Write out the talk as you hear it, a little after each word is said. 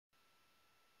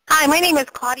Hi, my name is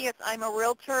Claudia. I'm a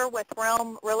realtor with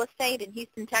Realm Real Estate in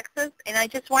Houston, Texas, and I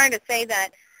just wanted to say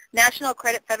that National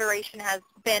Credit Federation has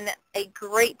been a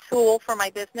great tool for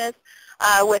my business.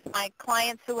 With my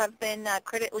clients who have been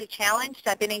critically challenged,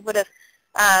 I've been able to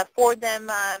forward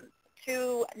them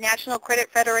to National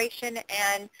Credit Federation,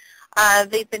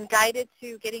 and they've been guided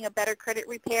to getting a better credit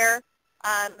repair.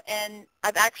 And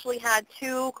I've actually had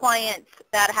 2 clients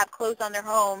that have closed on their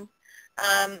homes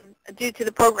due to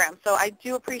the program. So I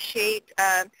do appreciate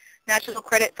National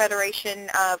Credit Federation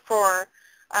for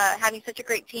having such a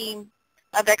great team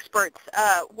of experts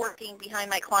working behind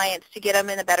my clients to get them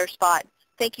in a better spot.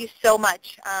 Thank you so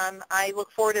much. I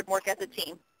look forward to work as a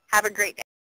team. Have a great day.